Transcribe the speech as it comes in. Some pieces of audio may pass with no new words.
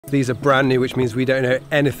These are brand new, which means we don't know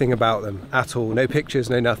anything about them at all. No pictures,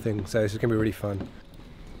 no nothing. So this is gonna be really fun.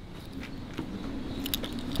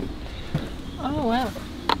 Oh wow.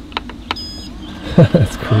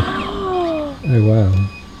 That's cool. Oh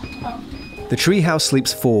wow. The treehouse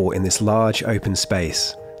sleeps 4 in this large open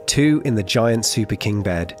space. 2 in the giant Super King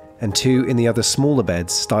bed, and 2 in the other smaller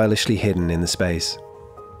beds stylishly hidden in the space.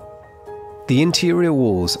 The interior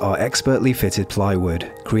walls are expertly fitted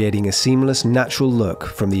plywood, creating a seamless, natural look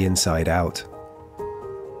from the inside out.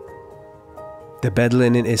 The bed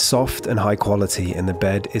linen is soft and high quality, and the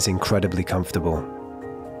bed is incredibly comfortable.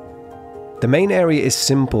 The main area is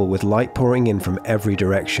simple, with light pouring in from every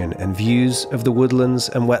direction and views of the woodlands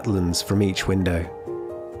and wetlands from each window.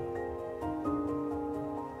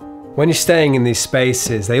 When you're staying in these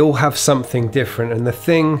spaces, they all have something different, and the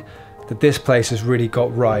thing that this place has really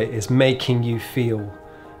got right is making you feel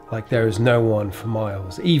like there is no one for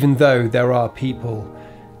miles. Even though there are people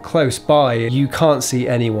close by, you can't see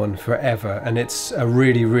anyone forever, and it's a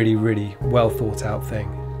really, really, really well thought out thing.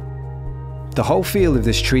 The whole feel of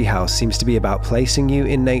this treehouse seems to be about placing you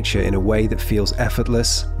in nature in a way that feels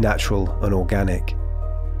effortless, natural, and organic.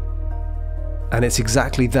 And it's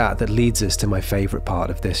exactly that that leads us to my favourite part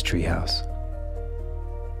of this treehouse.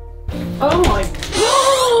 Oh my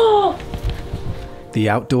god! The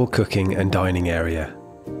outdoor cooking and dining area.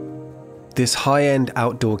 This high-end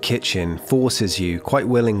outdoor kitchen forces you, quite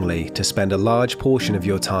willingly, to spend a large portion of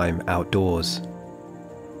your time outdoors.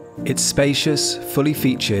 It's spacious, fully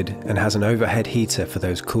featured, and has an overhead heater for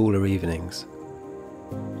those cooler evenings.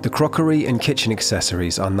 The crockery and kitchen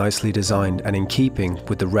accessories are nicely designed and in keeping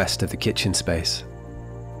with the rest of the kitchen space.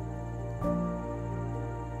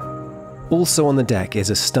 Also on the deck is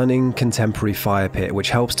a stunning contemporary fire pit which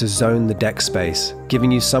helps to zone the deck space, giving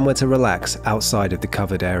you somewhere to relax outside of the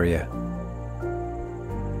covered area.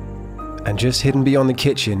 And just hidden beyond the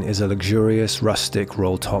kitchen is a luxurious rustic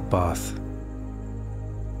roll-top bath.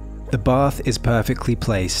 The bath is perfectly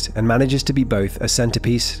placed and manages to be both a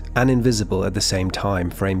centerpiece and invisible at the same time,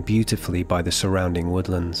 framed beautifully by the surrounding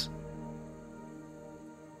woodlands.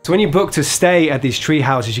 So when you book to stay at these tree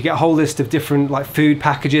houses, you get a whole list of different food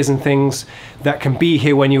packages and things that can be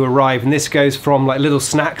here when you arrive, and this goes from little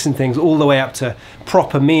snacks and things all the way up to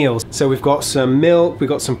proper meals. So we've got some milk, we've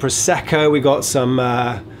got some prosecco, we've got some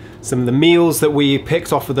of the meals that we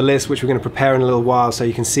picked off of the list, which we're going to prepare in a little while so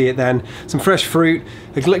you can see it then. Some fresh fruit,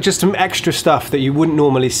 just some extra stuff that you wouldn't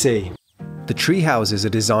normally see. The tree houses are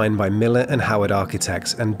designed by Miller and Howard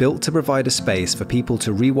architects and built to provide a space for people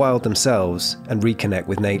to rewild themselves and reconnect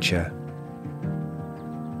with nature.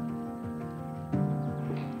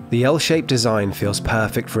 The L-shaped design feels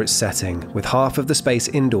perfect for its setting, with half of the space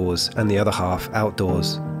indoors and the other half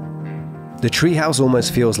outdoors. The treehouse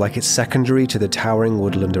almost feels like it's secondary to the towering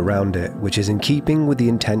woodland around it, which is in keeping with the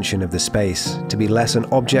intention of the space, to be less an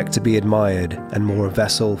object to be admired and more a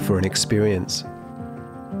vessel for an experience.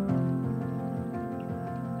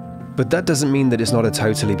 But that doesn't mean that it's not a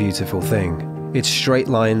totally beautiful thing. Its straight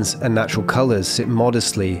lines and natural colours sit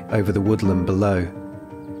modestly over the woodland below.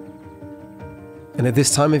 And at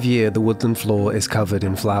this time of year, the woodland floor is covered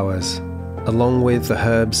in flowers, along with the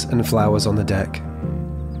herbs and flowers on the deck.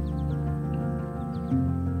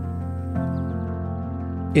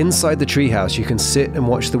 Inside the treehouse, you can sit and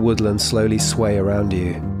watch the woodland slowly sway around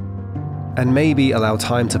you, and maybe allow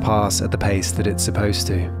time to pass at the pace that it's supposed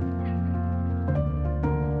to.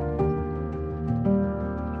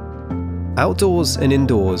 Outdoors and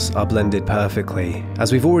indoors are blended perfectly.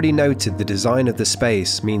 As we've already noted, the design of the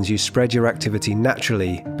space means you spread your activity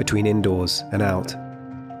naturally between indoors and out.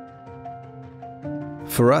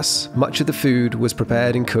 For us, much of the food was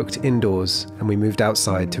prepared and cooked indoors, and we moved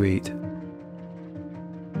outside to eat.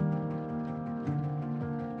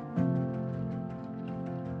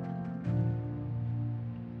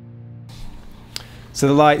 So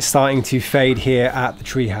the light's starting to fade here at the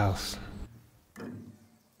treehouse.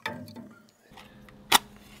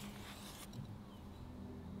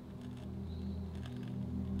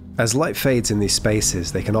 As light fades in these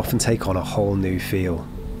spaces, they can often take on a whole new feel.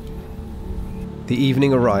 The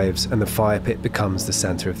evening arrives and the fire pit becomes the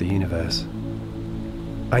center of the universe.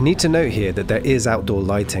 I need to note here that there is outdoor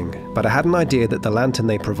lighting, but I had an idea that the lantern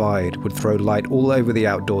they provide would throw light all over the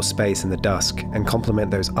outdoor space in the dusk and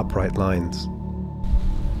complement those upright lines.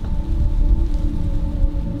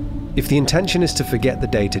 If the intention is to forget the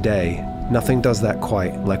day-to-day, nothing does that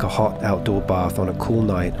quite like a hot outdoor bath on a cool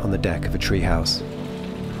night on the deck of a treehouse.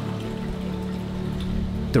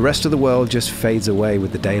 The rest of the world just fades away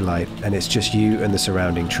with the daylight, and it's just you and the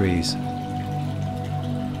surrounding trees.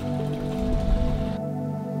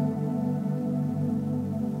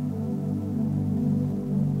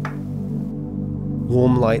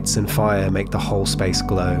 Warm lights and fire make the whole space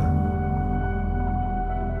glow.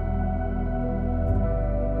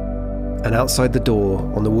 And outside the door,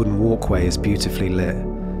 on the wooden walkway, is beautifully lit,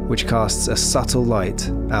 which casts a subtle light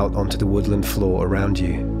out onto the woodland floor around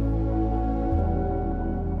you.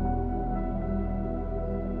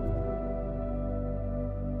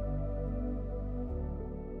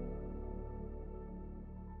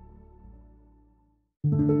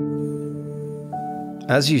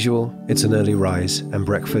 As usual, it's an early rise and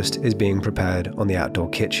breakfast is being prepared on the outdoor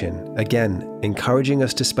kitchen, again encouraging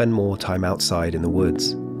us to spend more time outside in the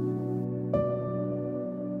woods.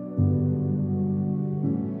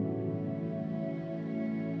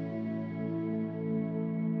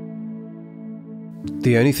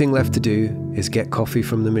 The only thing left to do is get coffee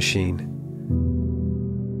from the machine.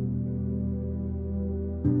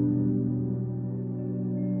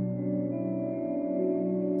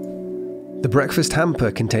 The breakfast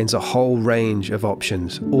hamper contains a whole range of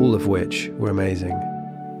options, all of which were amazing.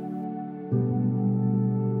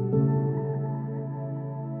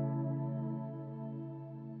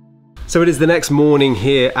 So it is the next morning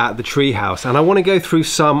here at the Treehouse, and I want to go through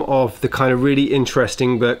some of the kind of really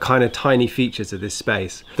interesting but kind of tiny features of this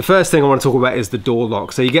space. The first thing I want to talk about is the door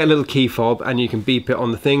lock. So you get a little key fob and you can beep it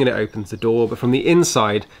on the thing and it opens the door, but from the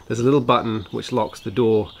inside there's a little button which locks the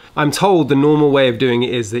door. I'm told the normal way of doing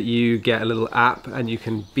it is that you get a little app and you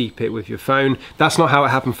can beep it with your phone. That's not how it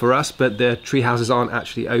happened for us, but the tree houses aren't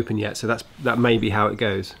actually open yet, so that may be how it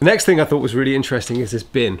goes. The next thing I thought was really interesting is this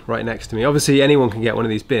bin right next to me. Obviously anyone can get one of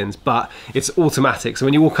these bins, but it's automatic, so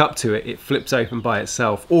when you walk up to it, it flips open by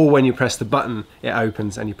itself, or when you press the button, it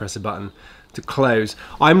opens and you press a button to close.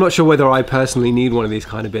 I'm not sure whether I personally need one of these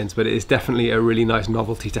kind of bins, but it is definitely a really nice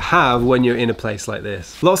novelty to have when you're in a place like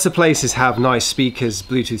this. Lots of places have nice speakers,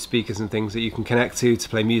 Bluetooth speakers and things that you can connect to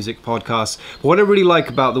play music, podcasts. But what I really like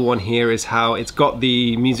about the one here is how it's got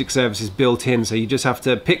the music services built in, so you just have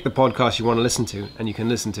to pick the podcast you want to listen to and you can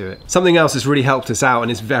listen to it. Something else that's really helped us out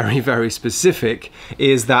and is very, very specific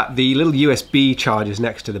is that the little USB chargers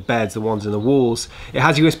next to the beds, the ones in the walls, it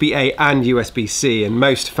has USB-A and USB-C, and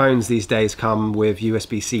most phones these days come with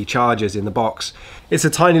USB-C chargers in the box. It's a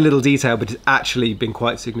tiny little detail, but it's actually been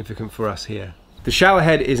quite significant for us here. The shower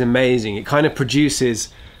head is amazing. It kind of produces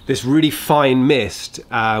this really fine mist,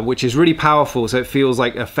 which is really powerful, so it feels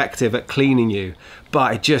like effective at cleaning you,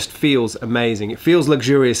 but it just feels amazing. It feels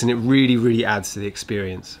luxurious and it really, really adds to the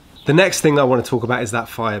experience. The next thing I want to talk about is that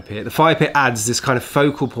fire pit. The fire pit adds this kind of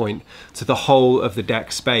focal point to the whole of the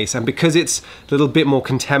deck space, and because it's a little bit more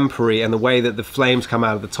contemporary and the way that the flames come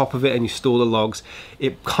out of the top of it and you store the logs,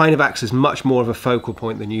 it kind of acts as much more of a focal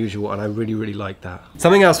point than usual, and I really, really like that.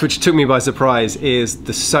 Something else which took me by surprise is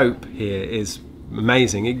the soap here is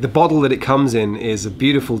amazing. The bottle that it comes in is a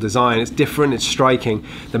beautiful design. It's different, it's striking.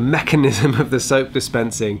 The mechanism of the soap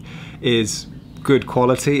dispensing is good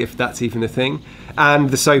quality, if that's even a thing, and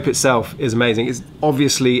the soap itself is amazing. It's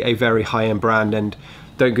obviously a very high-end brand, and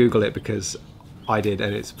don't Google it because I did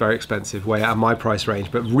and it's very expensive, way out of my price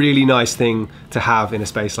range, but really nice thing to have in a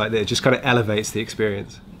space like this. It just kind of elevates the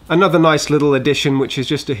experience. Another nice little addition, which is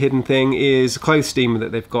just a hidden thing, is a clothes steamer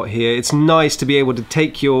that they've got here. It's nice to be able to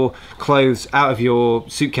take your clothes out of your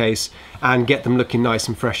suitcase and get them looking nice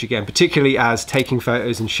and fresh again, particularly as taking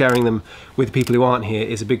photos and sharing them with people who aren't here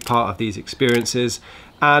is a big part of these experiences.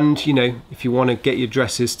 And you know, if you want to get your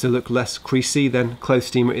dresses to look less creasy, then clothes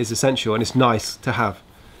steamer is essential and it's nice to have.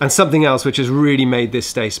 And something else which has really made this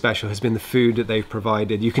stay special has been the food that they've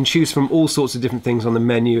provided. You can choose from all sorts of different things on the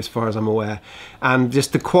menu as far as I'm aware. And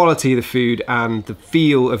just the quality of the food and the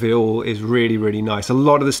feel of it all is really, really nice. A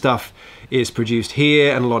lot of the stuff is produced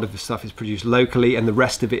here and a lot of the stuff is produced locally, and the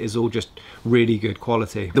rest of it is all just really good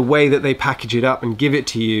quality. The way that they package it up and give it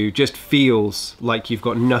to you just feels like you've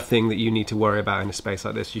got nothing that you need to worry about in a space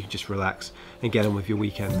like this. You can just relax and get on with your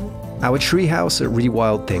weekend. Our treehouse at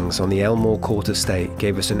Rewilding Things on the Elmore Court estate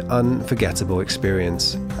gave us an unforgettable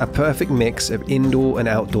experience. A perfect mix of indoor and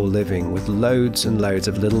outdoor living with loads and loads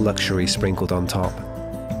of little luxury sprinkled on top.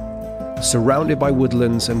 Surrounded by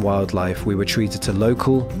woodlands and wildlife, we were treated to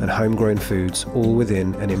local and homegrown foods, all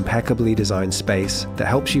within an impeccably designed space that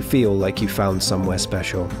helps you feel like you found somewhere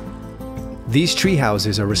special. These tree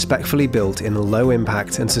houses are respectfully built in a low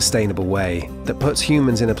impact and sustainable way that puts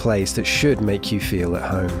humans in a place that should make you feel at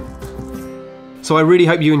home. So I really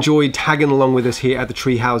hope you enjoyed tagging along with us here at the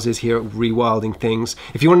tree houses here at Rewilding Things.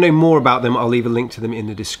 If you want to know more about them, I'll leave a link to them in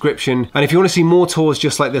the description. And if you want to see more tours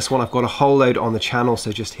just like this one, I've got a whole load on the channel,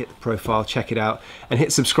 so just hit the profile, check it out, and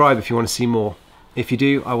hit subscribe if you want to see more. If you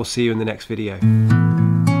do, I will see you in the next video.